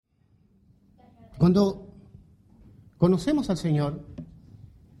Cuando conocemos al Señor,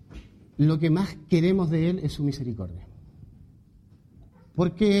 lo que más queremos de Él es su misericordia.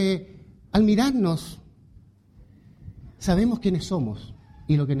 Porque al mirarnos, sabemos quiénes somos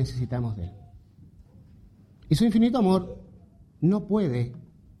y lo que necesitamos de Él. Y su infinito amor no puede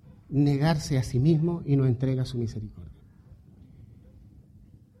negarse a sí mismo y nos entrega su misericordia.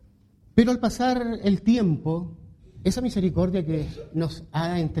 Pero al pasar el tiempo, esa misericordia que nos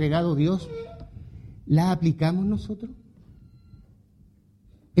ha entregado Dios, ¿la aplicamos nosotros?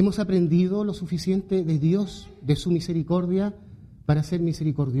 ¿Hemos aprendido lo suficiente de Dios, de su misericordia, para ser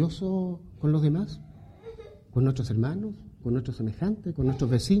misericordiosos con los demás? ¿Con nuestros hermanos, con nuestros semejantes, con nuestros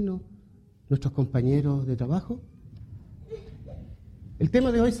vecinos, nuestros compañeros de trabajo? El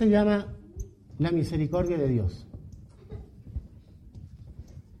tema de hoy se llama la misericordia de Dios.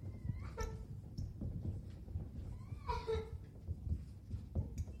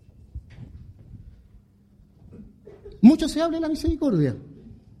 Mucho se habla de la misericordia. Yo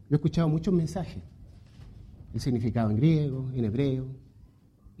he escuchado muchos mensajes, el significado en griego, en hebreo,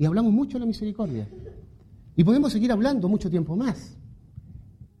 y hablamos mucho de la misericordia. Y podemos seguir hablando mucho tiempo más,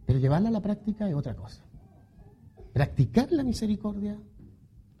 pero llevarla a la práctica es otra cosa. Practicar la misericordia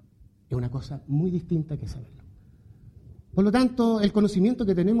es una cosa muy distinta que saberlo. Por lo tanto, el conocimiento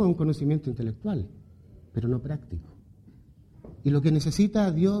que tenemos es un conocimiento intelectual, pero no práctico. Y lo que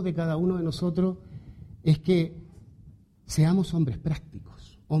necesita Dios de cada uno de nosotros es que seamos hombres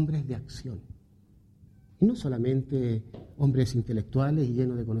prácticos, hombres de acción. Y no solamente hombres intelectuales y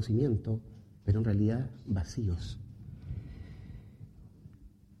llenos de conocimiento, pero en realidad vacíos.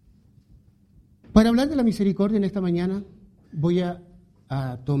 Para hablar de la misericordia en esta mañana, voy a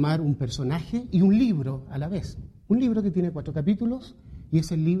tomar un personaje y un libro a la vez. Un libro que tiene 4 capítulos y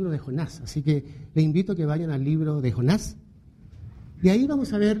es el libro de Jonás. Así que les invito a que vayan al libro de Jonás. Y ahí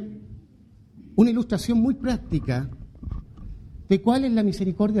vamos a ver una ilustración muy práctica de cuál es la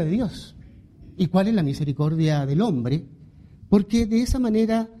misericordia de Dios y cuál es la misericordia del hombre, porque de esa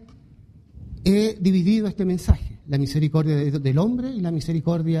manera he dividido este mensaje, la misericordia del hombre y la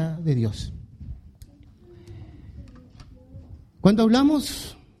misericordia de Dios. Cuando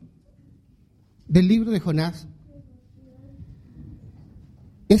hablamos del libro de Jonás,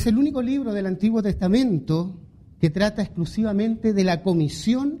 es el único libro del Antiguo Testamento que trata exclusivamente de la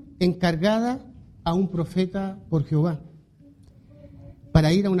comisión encargada a un profeta por Jehová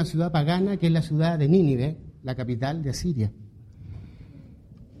para ir a una ciudad pagana que es la ciudad de Nínive, la capital de Asiria,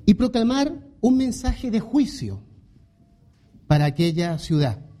 y proclamar un mensaje de juicio para aquella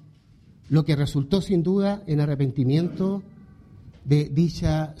ciudad, lo que resultó sin duda en arrepentimiento de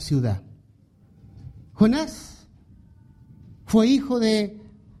dicha ciudad. Jonás fue hijo de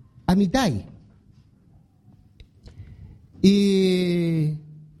Amitai y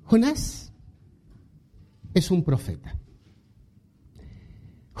Jonás es un profeta.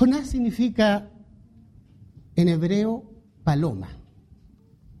 Jonás significa en hebreo paloma.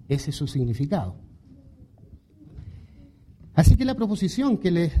 Ese es su significado. Así que la proposición que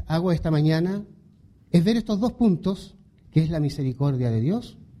les hago esta mañana es ver estos 2 puntos, que es la misericordia de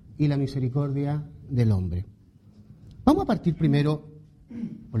Dios y la misericordia del hombre. Vamos a partir primero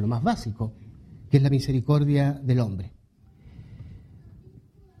por lo más básico, que es la misericordia del hombre.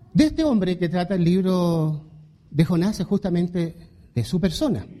 De este hombre que trata el libro de Jonás es justamente de su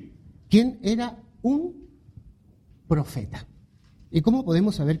persona, quien era un profeta. ¿Y cómo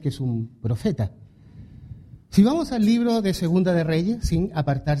podemos saber que es un profeta? Si vamos al libro de Segunda de Reyes, sin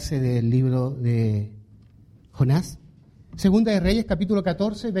apartarse del libro de Jonás, Segunda de Reyes, capítulo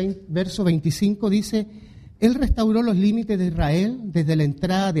 14, verso 25, dice: Él restauró los límites de Israel desde la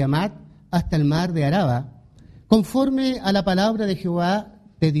entrada de Hamat hasta el mar de Araba, conforme a la palabra de Jehová,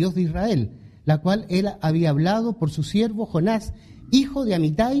 de Dios de Israel, la cual él había hablado por su siervo Jonás, hijo de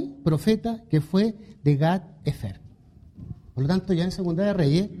Amitai, profeta, que fue de Gad-Efer. Por lo tanto, ya en Segunda de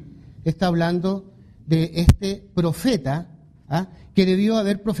Reyes está hablando de este profeta que debió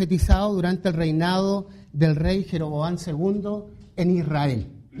haber profetizado durante el reinado del rey Jeroboam II en Israel,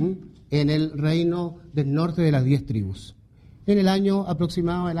 en el reino del norte de las 10 tribus, en el año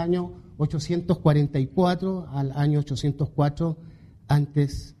aproximado del año 844 al año 804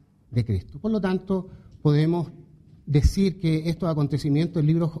 antes de Cristo. Por lo tanto, podemos decir que estos acontecimientos del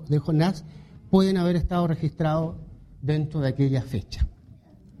libro de Jonás pueden haber estado registrados dentro de aquella fecha.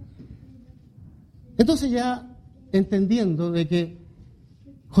 Entonces, ya entendiendo de que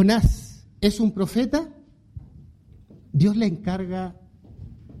Jonás es un profeta, Dios le encarga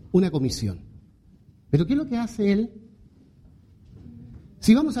una comisión. ¿Pero qué es lo que hace él?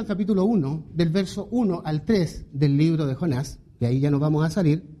 Si vamos al capítulo 1, del verso 1 al 3 del libro de Jonás, y ahí ya nos vamos a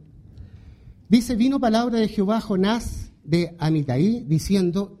salir, Dice, vino palabra de Jehová a Jonás de Amitai,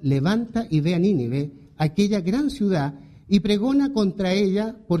 diciendo, levanta y ve a Nínive, aquella gran ciudad, y pregona contra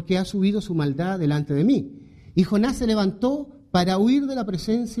ella, porque ha subido su maldad delante de mí. Y Jonás se levantó para huir de la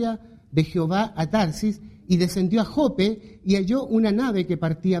presencia de Jehová a Tarsis, y descendió a Jope, y halló una nave que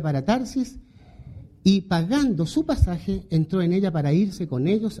partía para Tarsis, y pagando su pasaje, entró en ella para irse con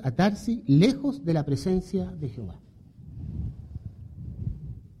ellos a Tarsis, lejos de la presencia de Jehová.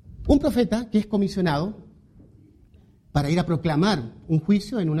 Un profeta que es comisionado para ir a proclamar un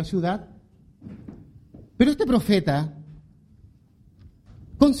juicio en una ciudad, pero este profeta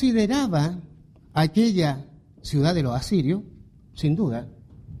consideraba a aquella ciudad de los asirios, sin duda,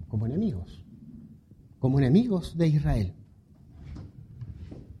 como enemigos de Israel.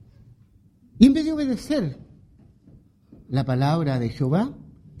 Y en vez de obedecer la palabra de Jehová,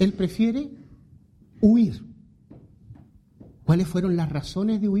 él prefiere huir. ¿Cuáles fueron las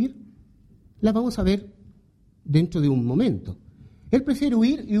razones de huir? Las vamos a ver dentro de un momento. Él prefiere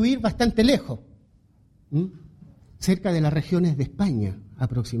huir y huir bastante lejos, cerca de las regiones de España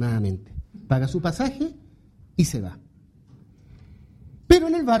aproximadamente. Paga su pasaje y se va. Pero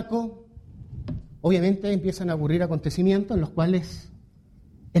en el barco, obviamente, empiezan a ocurrir acontecimientos en los cuales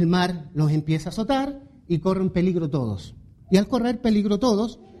el mar los empieza a azotar y corren peligro todos. Y al correr peligro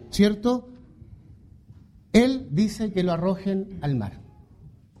todos, ¿cierto?, él dice que lo arrojen al mar.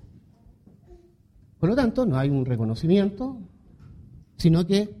 Por lo tanto, no hay un reconocimiento, sino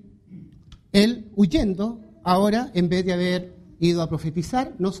que él, huyendo, ahora, en vez de haber ido a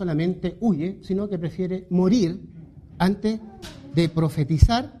profetizar, no solamente huye, sino que prefiere morir antes de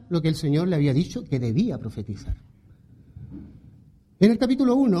profetizar lo que el Señor le había dicho que debía profetizar. En el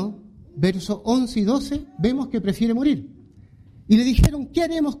capítulo 1, versos 11 y 12, vemos que prefiere morir. Y le dijeron, ¿qué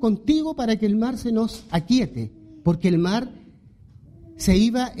haremos contigo para que el mar se nos aquiete? Porque el mar se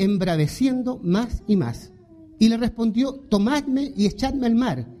iba embraveciendo más y más. Y le respondió, tomadme y echadme al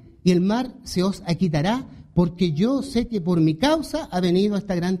mar, y el mar se os aquitará, porque yo sé que por mi causa ha venido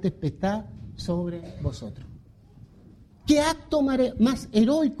esta gran tempestad sobre vosotros. ¿Qué acto más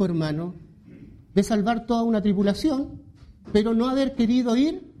heroico, hermano, de salvar toda una tripulación, pero no haber querido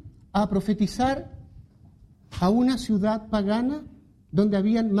ir a profetizar a una ciudad pagana donde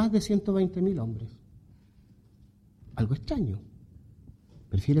habían más de 120.000 hombres? Algo extraño.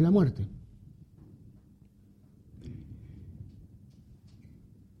 Prefiere la muerte.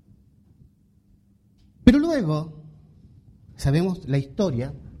 Pero luego, sabemos la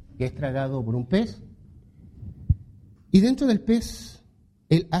historia, que es tragado por un pez, y dentro del pez,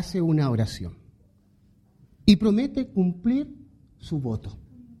 él hace una oración y promete cumplir su voto.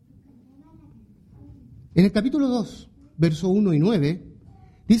 En el capítulo 2, versos 1 y 9,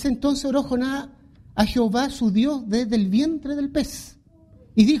 dice, entonces oró Jonás a Jehová su Dios desde el vientre del pez,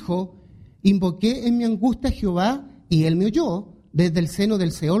 y dijo, invoqué en mi angustia a Jehová, y él me oyó, desde el seno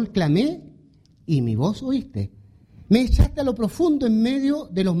del Seol clamé, y mi voz oíste. Me echaste a lo profundo en medio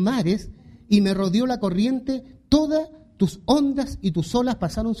de los mares, y me rodeó la corriente, todas tus ondas y tus olas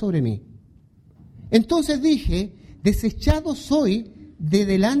pasaron sobre mí. Entonces dije, desechado soy de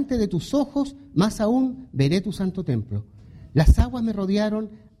delante de tus ojos, más aún veré tu santo templo. Las aguas me rodearon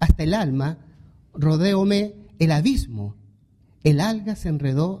hasta el alma, rodeóme el abismo, el alga se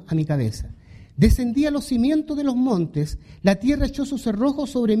enredó a mi cabeza. Descendí a los cimientos de los montes, la tierra echó sus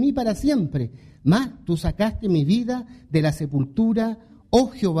cerrojos sobre mí para siempre. Mas tú sacaste mi vida de la sepultura, oh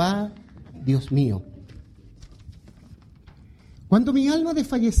Jehová, Dios mío. Cuando mi alma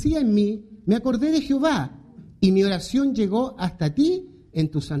desfallecía en mí, me acordé de Jehová, y mi oración llegó hasta ti en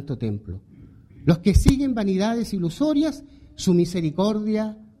tu santo templo. Los que siguen vanidades ilusorias, su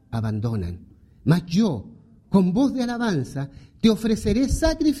misericordia abandonan. Mas yo, con voz de alabanza, te ofreceré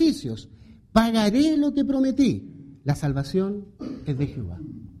sacrificios, pagaré lo que prometí. La salvación es de Jehová.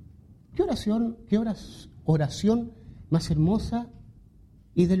 ¿Qué oración más hermosa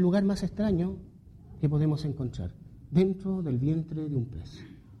y del lugar más extraño que podemos encontrar? Dentro del vientre de un pez.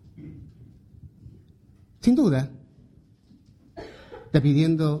 Sin duda, está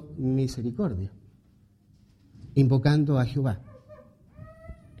pidiendo misericordia, invocando a Jehová.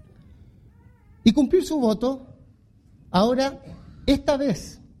 Y cumplir su voto, ahora, esta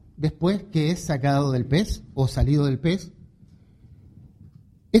vez, después que es sacado del pez o salido del pez,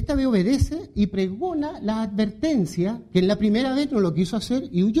 esta vez obedece y pregona la advertencia que en la primera vez no lo quiso hacer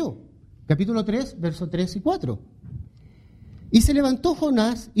y huyó. Capítulo 3, versos 3 y 4. Y se levantó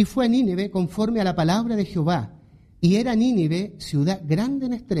Jonás y fue a Nínive conforme a la palabra de Jehová. Y era Nínive ciudad grande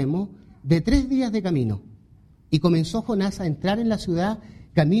en extremo, de 3 días de camino. Y comenzó Jonás a entrar en la ciudad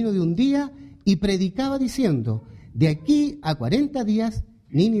camino de un día y predicaba diciendo, de aquí a 40 días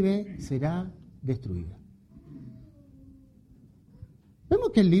Nínive será destruida.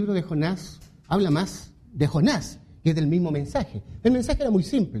 Vemos que el libro de Jonás habla más de Jonás que del mismo mensaje. El mensaje era muy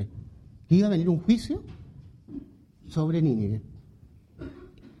simple, que iba a venir un juicio sobre Nínive.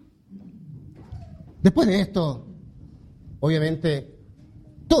 Después de esto, obviamente,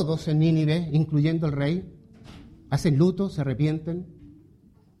 todos en Nínive, incluyendo el rey, hacen luto, se arrepienten,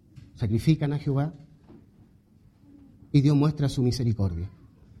 sacrifican a Jehová y Dios muestra su misericordia.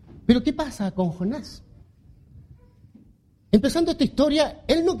 Pero ¿qué pasa con Jonás? Empezando esta historia,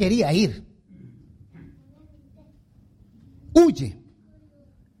 él no quería ir. Huye.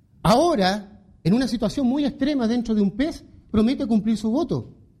 Ahora, en una situación muy extrema dentro de un pez, promete cumplir su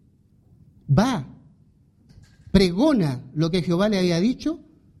voto. Va, pregona lo que Jehová le había dicho,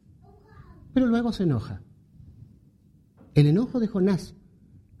 pero luego se enoja. El enojo de Jonás,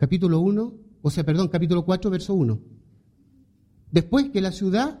 capítulo 4, verso 1. Después que la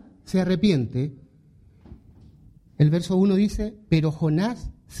ciudad se arrepiente, el verso 1 dice, pero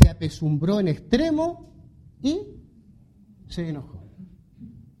Jonás se apesumbró en extremo y se enojó.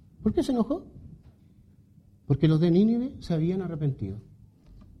 ¿Por qué se enojó? Porque los de Nínive se habían arrepentido.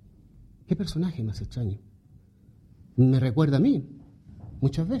 ¿Qué personaje más extraño? Me recuerda a mí,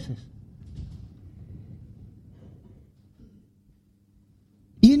 muchas veces.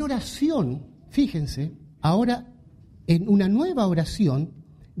 Y en oración, fíjense, ahora en una nueva oración,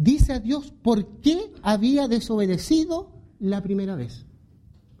 dice a Dios por qué había desobedecido la primera vez.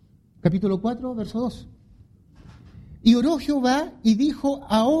 Capítulo 4, verso 2. Y oró Jehová y dijo,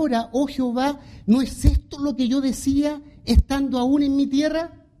 ahora, oh Jehová, ¿no es esto lo que yo decía estando aún en mi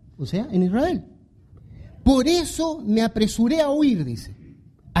tierra? O sea, en Israel. Por eso me apresuré a huir, dice,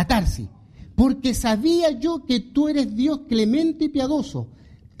 a Tarsis, porque sabía yo que tú eres Dios clemente y piadoso,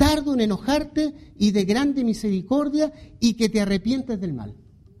 tardo en enojarte y de grande misericordia, y que te arrepientes del mal.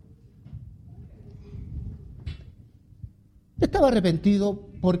 Estaba arrepentido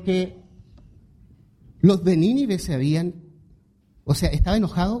porque los de Nínive estaba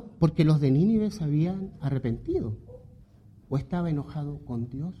enojado porque los de Nínive se habían arrepentido. ¿O estaba enojado con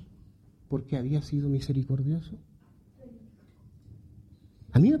Dios porque había sido misericordioso?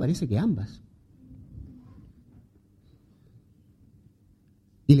 A mí me parece que ambas.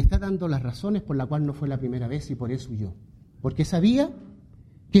 Y le está dando las razones por las cuales no fue la primera vez y por eso huyó. Porque sabía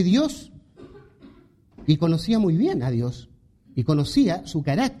que Dios, y conocía muy bien a Dios, y conocía su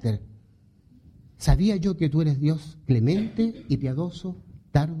carácter. Sabía yo que tú eres Dios clemente y piadoso,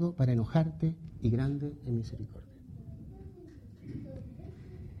 tardo para enojarte y grande en misericordia.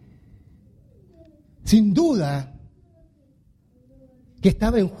 Sin duda que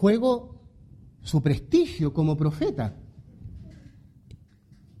estaba en juego su prestigio como profeta.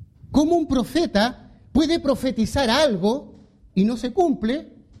 ¿Cómo un profeta puede profetizar algo y no se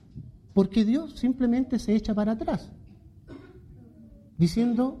cumple? Porque Dios simplemente se echa para atrás,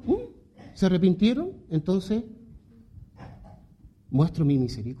 diciendo, ¿se arrepintieron? Entonces muestro mi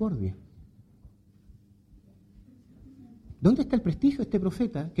misericordia. ¿Dónde está el prestigio de este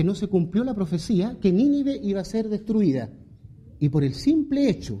profeta que no se cumplió la profecía que Nínive iba a ser destruida? Y por el simple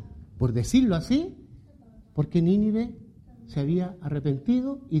hecho, por decirlo así, porque Nínive se había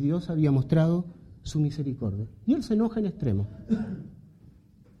arrepentido y Dios había mostrado su misericordia. Y él se enoja en extremo.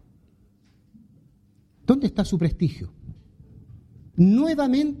 ¿Dónde está su prestigio?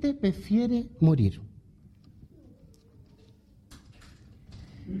 Nuevamente prefiere morir.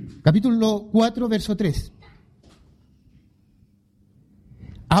 Capítulo 4, verso 3.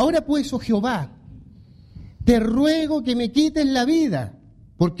 Ahora pues, oh Jehová, te ruego que me quites la vida,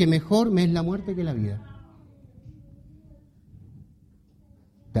 porque mejor me es la muerte que la vida.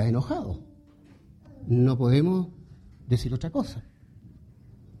 ¿Estás enojado? No podemos decir otra cosa.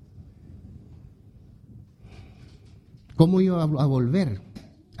 ¿Cómo iba a volver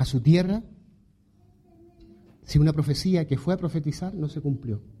a su tierra si una profecía que fue a profetizar no se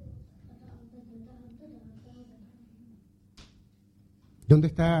cumplió? ¿Dónde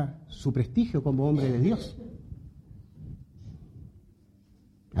está su prestigio como hombre de Dios?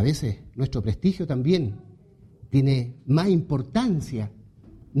 A veces nuestro prestigio también tiene más importancia,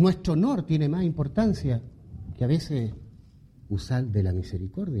 nuestro honor tiene más importancia que a veces usar de la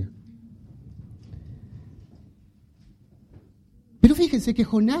misericordia. Pero fíjense que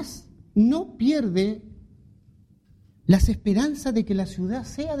Jonás no pierde las esperanzas de que la ciudad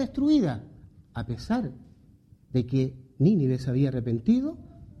sea destruida, a pesar de que Nínive se había arrepentido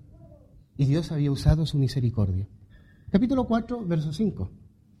y Dios había usado su misericordia. Capítulo 4, verso 5.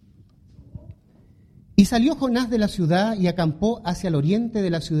 Y salió Jonás de la ciudad y acampó hacia el oriente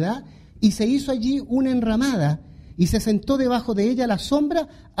de la ciudad y se hizo allí una enramada y se sentó debajo de ella a la sombra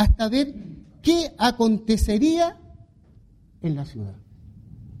hasta ver qué acontecería en la ciudad.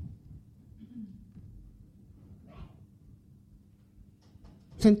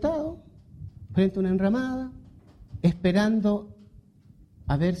 Sentado frente a una enramada, esperando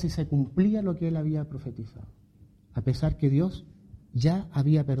a ver si se cumplía lo que él había profetizado, a pesar que Dios ya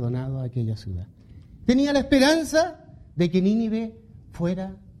había perdonado a aquella ciudad. Tenía la esperanza de que Nínive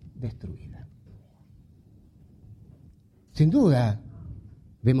fuera destruida. Sin duda,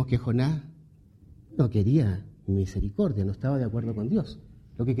 vemos que Jonás no quería misericordia, no estaba de acuerdo con Dios.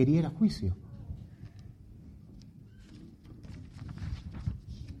 Lo que quería era juicio.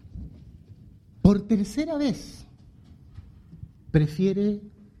 Por tercera vez, prefiere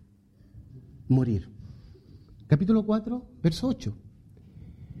morir. Capítulo 4, verso 8.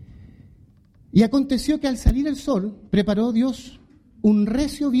 Y aconteció que al salir el sol, preparó Dios un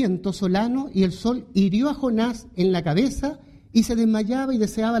recio viento solano, y el sol hirió a Jonás en la cabeza, y se desmayaba y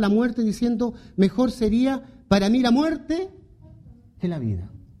deseaba la muerte, diciendo: mejor sería para mí la muerte que la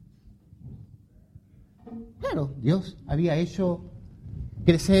vida. Claro, Dios había hecho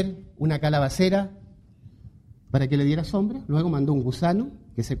crecer una calabacera para que le diera sombra, luego mandó un gusano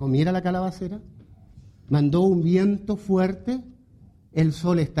que se comiera la calabacera, mandó un viento fuerte, el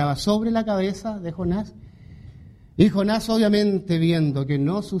sol estaba sobre la cabeza de Jonás, y Jonás, obviamente viendo que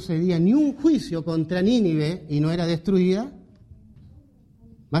no sucedía ni un juicio contra Nínive y no era destruida,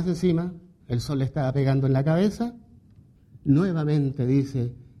 más encima el sol le estaba pegando en la cabeza, nuevamente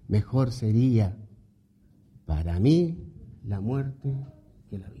dice: mejor sería para mí la muerte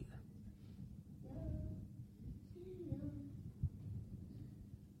que la vida.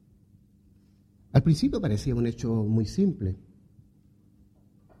 Al principio parecía un hecho muy simple,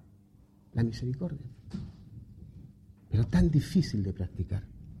 la misericordia, pero tan difícil de practicar.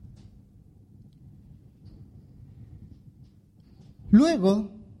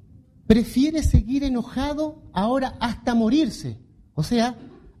 Luego, prefiere seguir enojado ahora hasta morirse. O sea,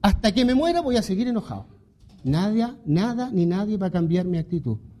 hasta que me muera voy a seguir enojado. Nada ni nadie va a cambiar mi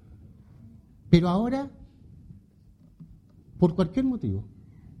actitud. Pero ahora, por cualquier motivo.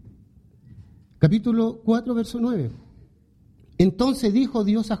 Capítulo 4, verso 9. Entonces dijo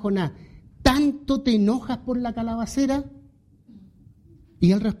Dios a Jonás: ¿tanto te enojas por la calabacera?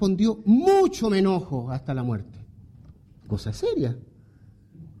 Y él respondió: mucho me enojo hasta la muerte. Cosa seria.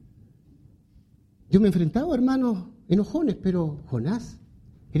 Yo me he enfrentado a hermanos enojones, pero Jonás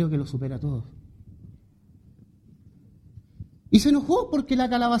creo que lo supera a todos. Y se enojó porque la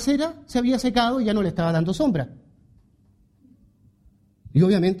calabacera se había secado y ya no le estaba dando sombra. Y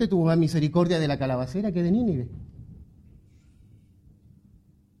obviamente tuvo más misericordia de la calabacera que de Nínive.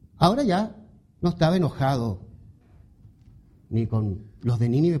 Ahora ya no estaba enojado ni con los de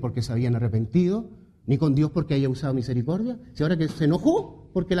Nínive porque se habían arrepentido, ni con Dios porque haya usado misericordia, sino ahora que se enojó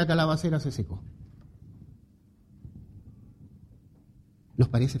porque la calabacera se secó. ¿Nos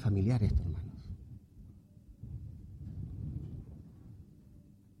parece familiar esto, hermanos?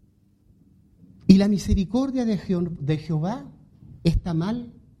 Y la misericordia de Jehová está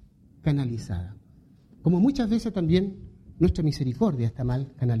mal canalizada. Como muchas veces también nuestra misericordia está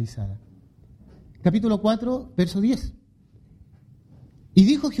mal canalizada. Capítulo 4, verso 10. Y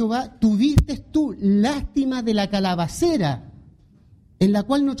dijo Jehová: ¿tuviste tú lástima de la calabacera en la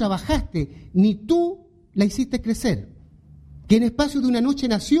cual no trabajaste, ni tú la hiciste crecer? Que en espacio de una noche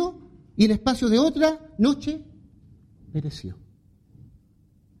nació y en espacio de otra noche pereció.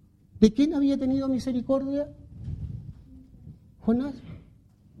 ¿De quién había tenido misericordia Jonás?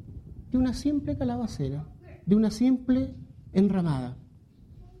 De una simple calabacera, de una simple enramada,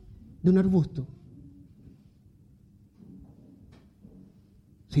 de un arbusto.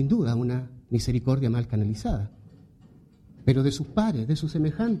 Sin duda una misericordia mal canalizada, pero de sus pares, de sus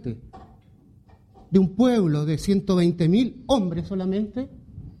semejantes, de un pueblo de 120.000 hombres solamente,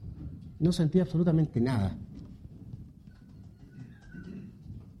 no sentía absolutamente nada.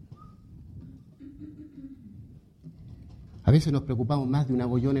 A veces nos preocupamos más de un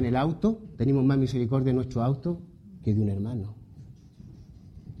abollón en el auto, tenemos más misericordia en nuestro auto que de un hermano.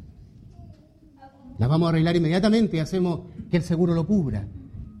 Las vamos a arreglar inmediatamente y hacemos que el seguro lo cubra.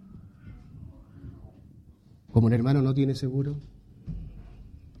 Como un hermano no tiene seguro.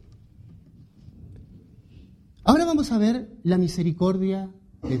 Ahora vamos a ver la misericordia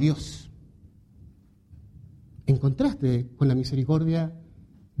de Dios, en contraste con la misericordia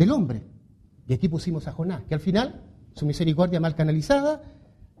del hombre. Y aquí pusimos a Jonás, que al final su misericordia mal canalizada,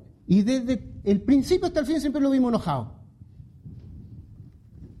 y desde el principio hasta el fin siempre lo vimos enojado.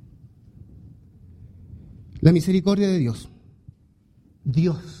 La misericordia de Dios.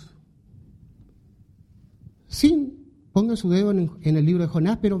 Dios, sin pongan su dedo en el libro de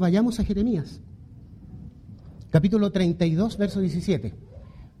Jonás, pero vayamos a Jeremías. Capítulo 32, verso 17.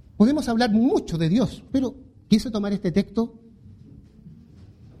 Podemos hablar mucho de Dios, pero quise tomar este texto.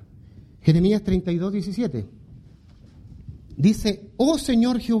 Jeremías 32, 17. Dice: oh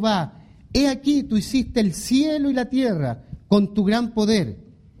Señor Jehová, he aquí tú hiciste el cielo y la tierra con tu gran poder,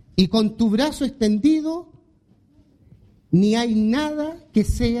 y con tu brazo extendido, ni hay nada que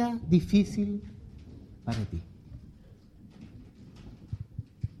sea difícil para ti.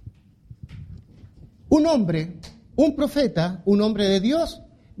 Un hombre, un profeta, un hombre de Dios,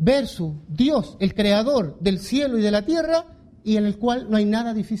 versus Dios, el creador del cielo y de la tierra, y en el cual no hay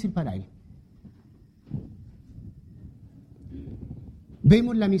nada difícil para él.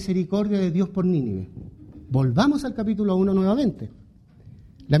 Vemos la misericordia de Dios por Nínive. Volvamos al capítulo 1 nuevamente.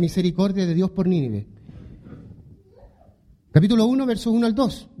 La misericordia de Dios por Nínive. Capítulo 1, versos 1 al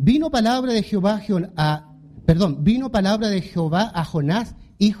 2. Vino palabra de Jehová a Jonás,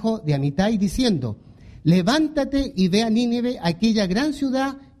 hijo de Amitai, diciendo: levántate y ve a Nínive, aquella gran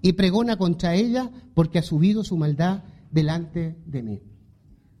ciudad, y pregona contra ella, porque ha subido su maldad delante de mí.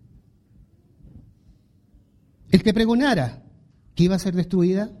 El que pregonara que iba a ser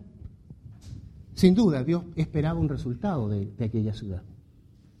destruida, sin duda Dios esperaba un resultado de aquella ciudad,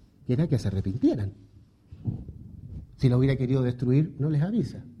 que era que se arrepintieran. Si lo hubiera querido destruir, no les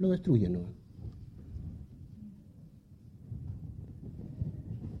avisa, lo destruyen, ¿no?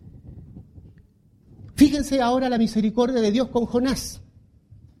 Fíjense ahora la misericordia de Dios con Jonás.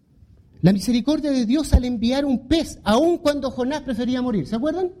 La misericordia de Dios al enviar un pez, aun cuando Jonás prefería morir. ¿Se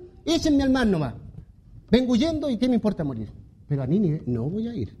acuerdan? Échenme al mar nomás. Vengo huyendo y ¿qué me importa morir? Pero a Nínive no voy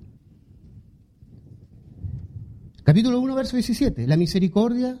a ir. Capítulo 1, verso 17. La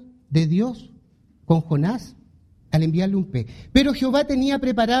misericordia de Dios con Jonás al enviarle un pez. Pero Jehová tenía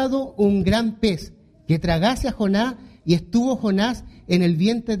preparado un gran pez que tragase a Jonás, y estuvo Jonás en el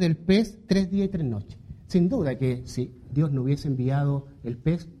vientre del pez 3 días y 3 noches. Sin duda que si Dios no hubiese enviado el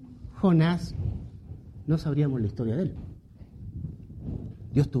pez, Jonás no sabríamos la historia de él.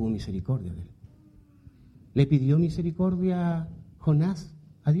 Dios tuvo misericordia de él. ¿Le pidió misericordia Jonás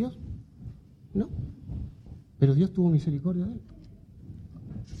a Dios? No. Pero Dios tuvo misericordia de él.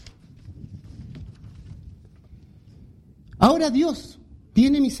 Ahora Dios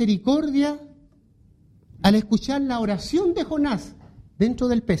tiene misericordia al escuchar la oración de Jonás dentro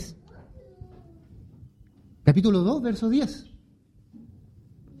del pez. Capítulo 2, verso 10.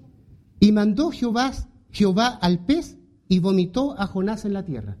 Y mandó Jehová al pez y vomitó a Jonás en la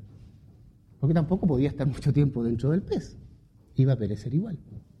tierra. Porque tampoco podía estar mucho tiempo dentro del pez. Iba a perecer igual.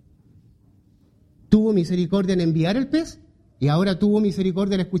 Tuvo misericordia en enviar el pez, y ahora tuvo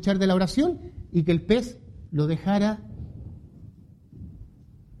misericordia en escuchar de la oración y que el pez lo dejara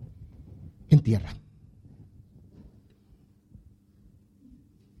en tierra.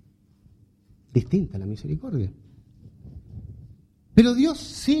 Distinta la misericordia. Pero Dios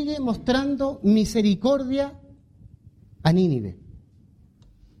sigue mostrando misericordia a Nínive.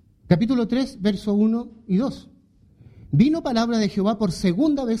 Capítulo 3, verso 1 y 2. Vino palabra de Jehová por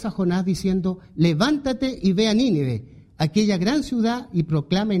segunda vez a Jonás, diciendo: levántate y ve a Nínive, aquella gran ciudad, y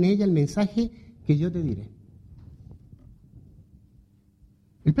proclama en ella el mensaje que yo te diré.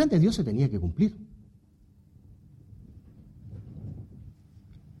 El plan de Dios se tenía que cumplir.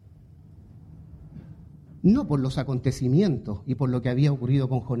 No por los acontecimientos y por lo que había ocurrido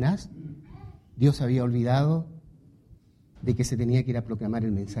con Jonás, Dios había olvidado de que se tenía que ir a proclamar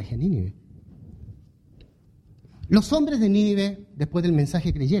el mensaje a Nínive. Los hombres de Nínive, después del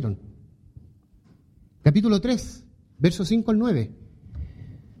mensaje, creyeron. Capítulo 3, versos 5 al 9.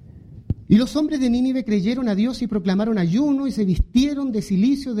 Y los hombres de Nínive creyeron a Dios y proclamaron ayuno y se vistieron de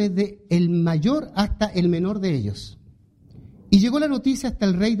cilicio desde el mayor hasta el menor de ellos. Y llegó la noticia hasta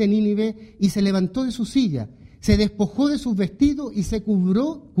el rey de Nínive, y se levantó de su silla, se despojó de sus vestidos y se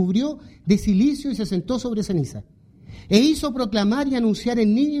cubrió de cilicio y se sentó sobre ceniza. E hizo proclamar y anunciar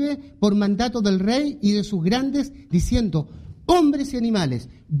en Nínive por mandato del rey y de sus grandes, diciendo: hombres y animales,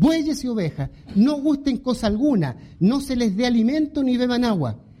 bueyes y ovejas, no gusten cosa alguna, no se les dé alimento ni beban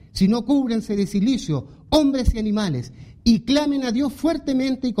agua, sino cúbrense de cilicio, hombres y animales, y clamen a Dios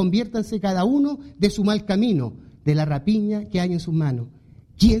fuertemente y conviértanse cada uno de su mal camino, de la rapiña que hay en sus manos.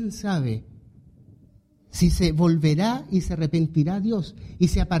 ¿Quién sabe si se volverá y se arrepentirá Dios y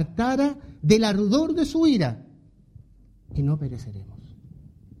se apartará del ardor de su ira? Y no pereceremos.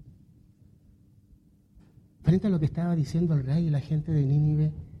 Frente a lo que estaba diciendo el rey y la gente de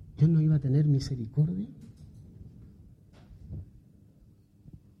Nínive, ¿Dios no iba a tener misericordia?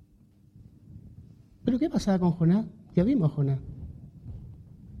 ¿Pero qué pasaba con Jonás? Ya vimos a Jonás.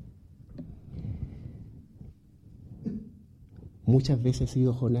 Muchas veces he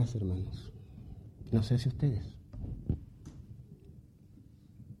sido Jonás, hermanos. No sé si ustedes.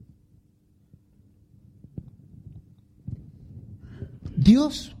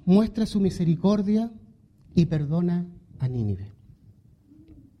 Dios muestra su misericordia y perdona a Nínive.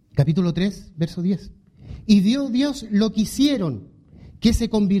 Capítulo 3, verso 10. Y vio Dios lo que hicieron, que se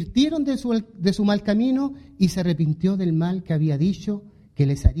convirtieron de su mal camino y se arrepintió del mal que había dicho que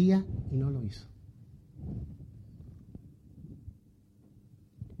les haría y no lo hizo.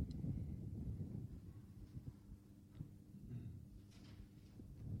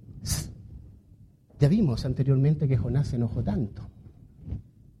 Ya vimos anteriormente que Jonás se enojó tanto,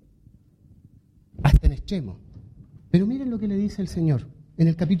 hasta en extremo. Pero miren lo que le dice el Señor en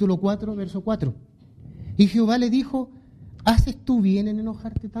el capítulo 4, verso 4. Y Jehová le dijo, ¿haces tú bien en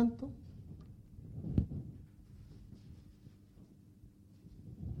enojarte tanto?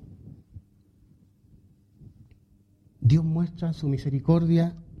 Dios muestra su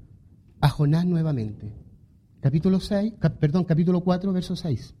misericordia a Jonás nuevamente. Capítulo 4, verso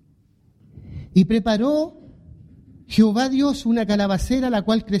 6. Y preparó Jehová Dios una calabacera, la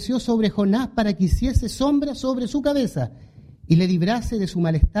cual creció sobre Jonás para que hiciese sombra sobre su cabeza y le librase de su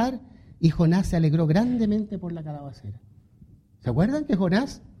malestar, y Jonás se alegró grandemente por la calabacera. ¿Se acuerdan que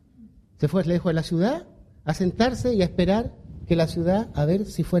Jonás se fue lejos de la ciudad a sentarse y a esperar que la ciudad a ver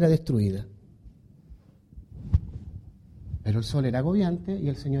si fuera destruida? Pero el sol era agobiante y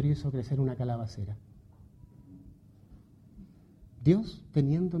el Señor hizo crecer una calabacera. Dios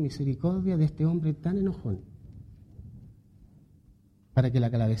teniendo misericordia de este hombre tan enojón, para que la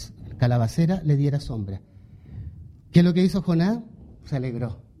calabacera le diera sombra. ¿Qué es lo que hizo Jonás? Se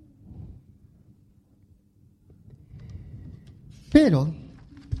alegró. Pero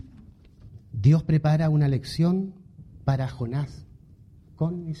Dios prepara una lección para Jonás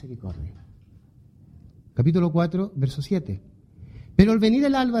con misericordia. Capítulo 4, verso 7. Pero al venir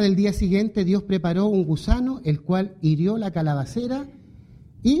el alba del día siguiente, Dios preparó un gusano, el cual hirió la calabacera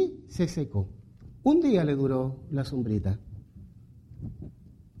y se secó. Un día le duró la sombrita.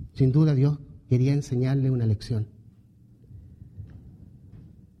 Sin duda Dios quería enseñarle una lección.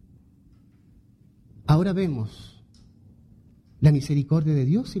 Ahora vemos la misericordia de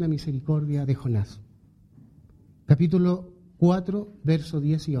Dios y la misericordia de Jonás. Capítulo 4, versos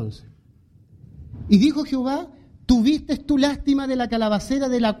 10 y 11. Y dijo Jehová, tuviste tu lástima de la calabacera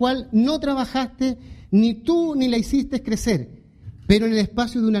de la cual no trabajaste, ni tú ni la hiciste crecer, pero en el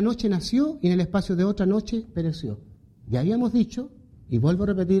espacio de una noche nació y en el espacio de otra noche pereció. Ya habíamos dicho, y vuelvo a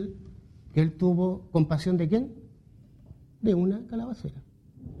repetir, que él tuvo compasión ¿de quién? De una calabacera.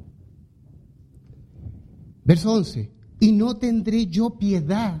 Verso 11. Y no tendré yo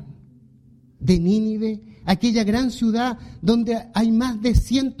piedad de Nínive, aquella gran ciudad donde hay más de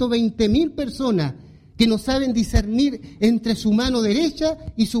 120,000 personas que no saben discernir entre su mano derecha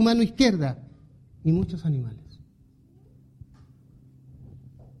y su mano izquierda, y muchos animales.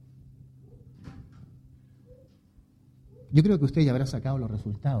 Yo creo que usted ya habrá sacado los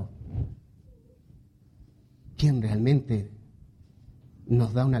resultados. ¿Quién realmente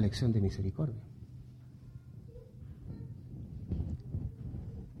nos da una lección de misericordia?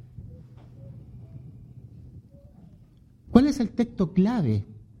 ¿Cuál es el texto clave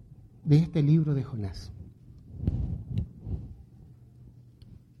de este libro de Jonás?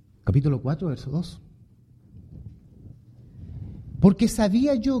 Capítulo 4, verso 2. Porque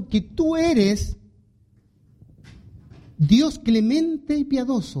sabía yo que tú eres Dios clemente y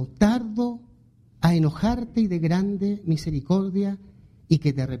piadoso, tardo a enojarte y de grande misericordia, y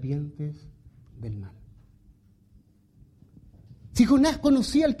que te arrepientes del mal. Si Jonás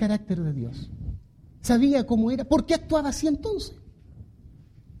conocía el carácter de Dios, sabía cómo era, ¿por qué actuaba así entonces?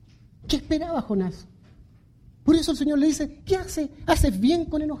 ¿Qué esperaba Jonás? Por eso el Señor le dice, ¿qué haces? ¿Haces bien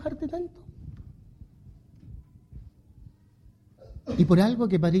con enojarte tanto? Y por algo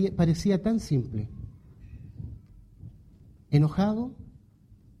que parecía tan simple. Enojado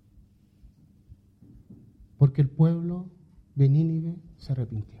porque el pueblo de Nínive se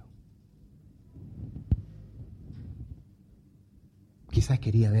arrepintió. Quizás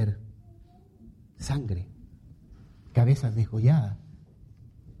quería ver sangre, cabezas desgolladas,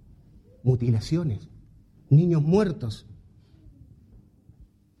 mutilaciones, niños muertos.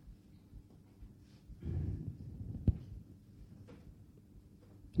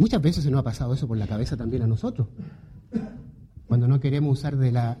 Muchas veces se nos ha pasado eso por la cabeza también a nosotros, cuando no queremos usar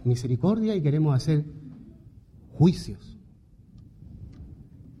de la misericordia y queremos hacer juicios.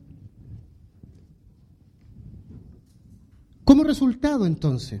 Como resultado,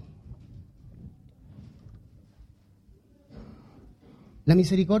 entonces, la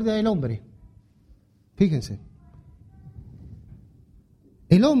misericordia del hombre. Fíjense.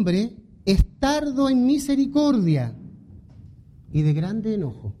 El hombre es tardo en misericordia y de grande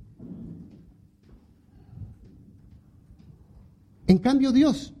enojo. En cambio,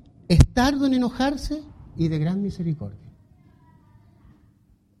 Dios es tardo en enojarse y de gran misericordia.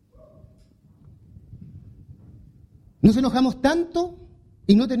 Nos enojamos tanto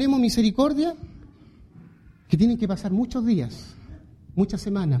y no tenemos misericordia que tienen que pasar muchos días, muchas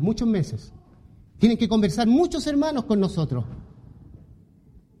semanas, muchos meses. Tienen que conversar muchos hermanos con nosotros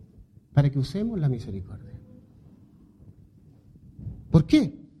para que usemos la misericordia. ¿Por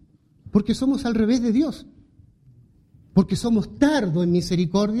qué? Porque somos al revés de Dios. Porque somos tardos en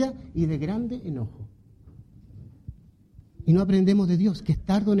misericordia y de grande enojo. Y no aprendemos de Dios, que es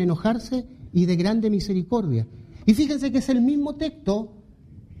tardo en enojarse y de grande misericordia. Y fíjense que es el mismo texto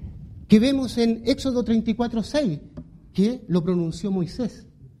que vemos en Éxodo 34:6, que lo pronunció Moisés.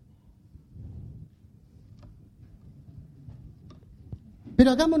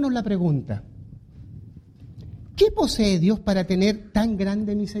 Pero hagámonos la pregunta: ¿qué posee Dios para tener tan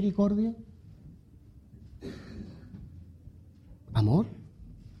grande misericordia? ¿Amor?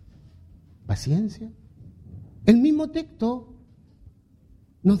 ¿Paciencia? El mismo texto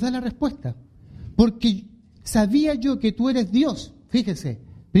nos da la respuesta. Porque sabía yo que tú eres Dios, fíjese,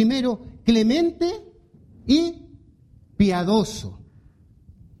 primero clemente y piadoso.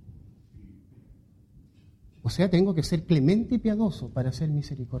 O sea, tengo que ser clemente y piadoso para ser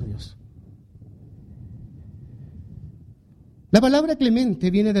misericordioso. La palabra clemente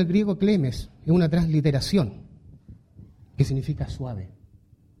viene del griego klemes, es una transliteración que significa suave,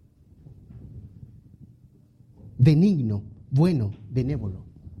 benigno, bueno, benévolo.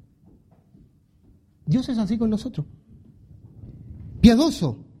 Dios es así con nosotros.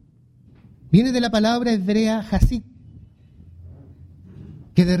 Piadoso viene de la palabra hebrea hasid,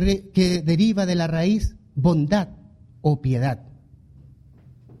 que deriva de la raíz bondad o piedad,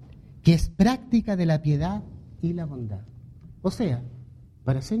 que es práctica de la piedad y la bondad. O sea,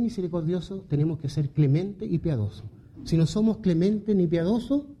 para ser misericordioso tenemos que ser clemente y piadoso. Si no somos clementes ni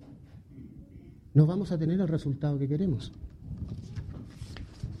piadosos, no vamos a tener el resultado que queremos.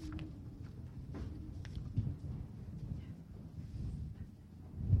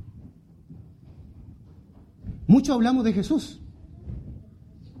 Mucho hablamos de Jesús,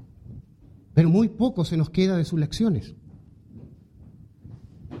 pero muy poco se nos queda de sus lecciones.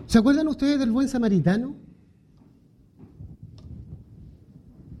 ¿Se acuerdan ustedes del buen samaritano?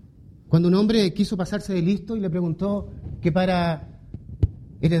 Cuando un hombre quiso pasarse de listo y le preguntó que para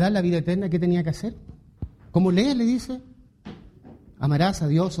heredar la vida eterna, ¿qué tenía que hacer? Como lees, le dice: amarás a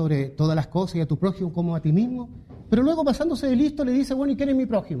Dios sobre todas las cosas y a tu prójimo como a ti mismo. Pero luego, pasándose de listo, le dice: bueno, ¿y quién es mi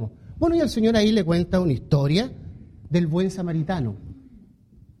prójimo? Bueno, y el Señor ahí le cuenta una historia del buen samaritano.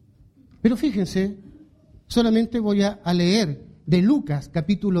 Pero fíjense, solamente voy a leer de Lucas,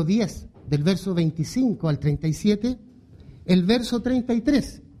 capítulo 10, del verso 25 al 37, el verso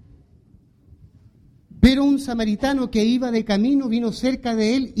 33. Pero un samaritano que iba de camino vino cerca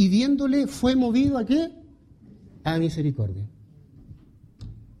de él y viéndole fue movido ¿a qué? A misericordia.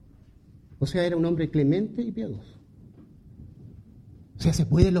 O sea, era un hombre clemente y piadoso. O sea, se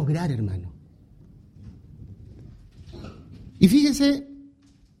puede lograr, hermano. Y fíjese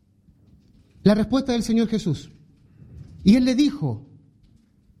la respuesta del Señor Jesús. Y él le dijo,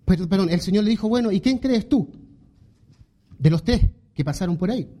 el Señor le dijo: bueno, ¿y quién crees tú de los tres que pasaron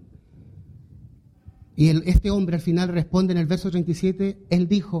por ahí? Y este hombre al final responde en el verso 37, él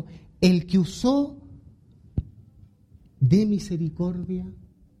dijo: el que usó de misericordia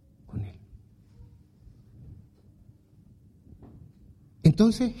con él.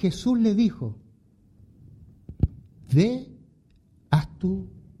 Entonces Jesús le dijo: ve, haz tú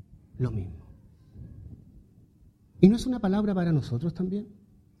lo mismo. ¿Y no es una palabra para nosotros también?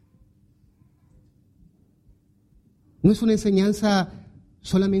 ¿No es una enseñanza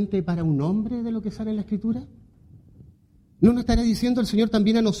solamente para un hombre de lo que sale en la Escritura? ¿No nos estará diciendo el Señor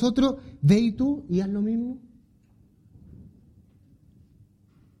también a nosotros: ve y tú y haz lo mismo?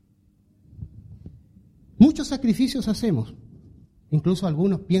 Muchos sacrificios hacemos. Incluso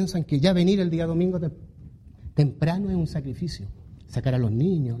algunos piensan que ya venir el día domingo temprano es un sacrificio. Sacar a los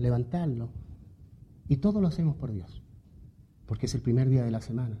niños, levantarlos. Y todo lo hacemos por Dios. Porque es el primer día de la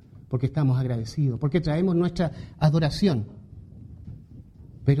semana. Porque estamos agradecidos. Porque traemos nuestra adoración.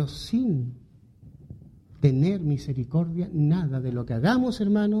 Pero sin tener misericordia, nada de lo que hagamos,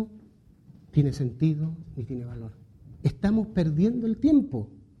 hermano, tiene sentido ni tiene valor. Estamos perdiendo el tiempo.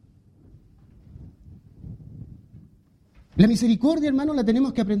 La misericordia, hermano, la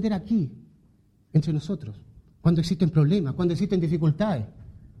tenemos que aprender aquí, entre nosotros. Cuando existen problemas, cuando existen dificultades.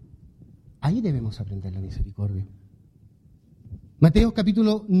 Ahí debemos aprender la misericordia. Mateo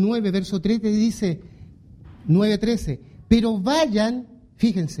capítulo 9, verso 13 dice, 9:13, pero vayan,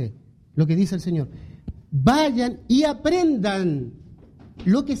 fíjense lo que dice el Señor, vayan y aprendan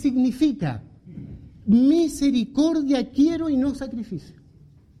lo que significa misericordia quiero y no sacrificio.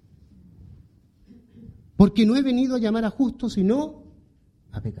 Porque no he venido a llamar a justos, sino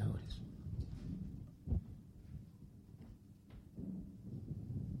a pecadores.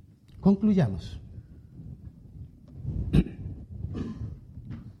 Concluyamos.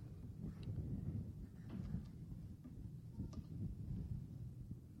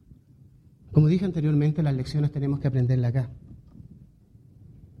 Como dije anteriormente, las lecciones tenemos que aprenderlas acá.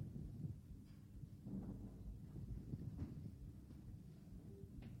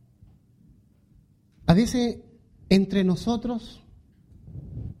 A veces entre nosotros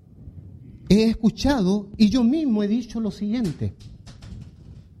he escuchado y yo mismo he dicho lo siguiente.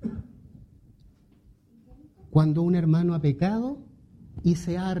 Cuando un hermano ha pecado y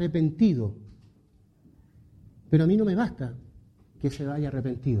se ha arrepentido, pero a mí no me basta que se vaya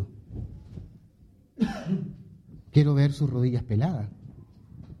arrepentido. Quiero ver sus rodillas peladas.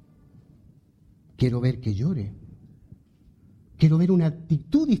 Quiero ver que llore. Quiero ver una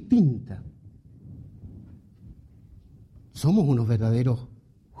actitud distinta. Somos unos verdaderos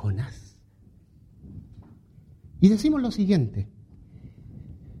Jonás. Y decimos lo siguiente: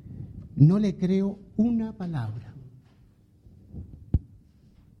 no le creo una palabra.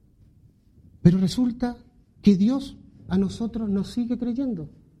 Pero resulta que Dios a nosotros nos sigue creyendo.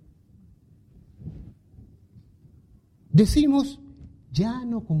 Decimos, ya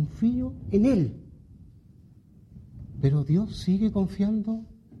no confío en Él. Pero Dios sigue confiando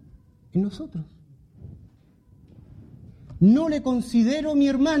en nosotros. No le considero mi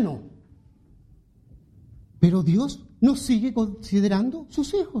hermano, pero Dios nos sigue considerando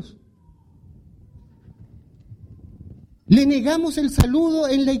sus hijos. Le negamos el saludo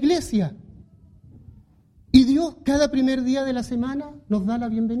en la iglesia y Dios cada primer día de la semana nos da la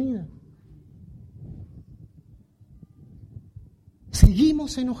bienvenida.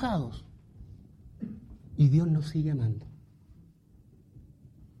 Seguimos enojados y Dios nos sigue amando.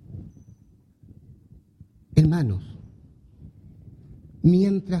 Hermanos,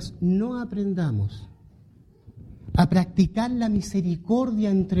 mientras no aprendamos a practicar la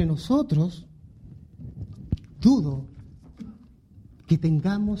misericordia entre nosotros, dudo que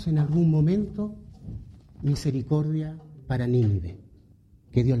tengamos en algún momento misericordia para Nínive.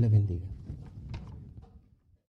 Que Dios les bendiga.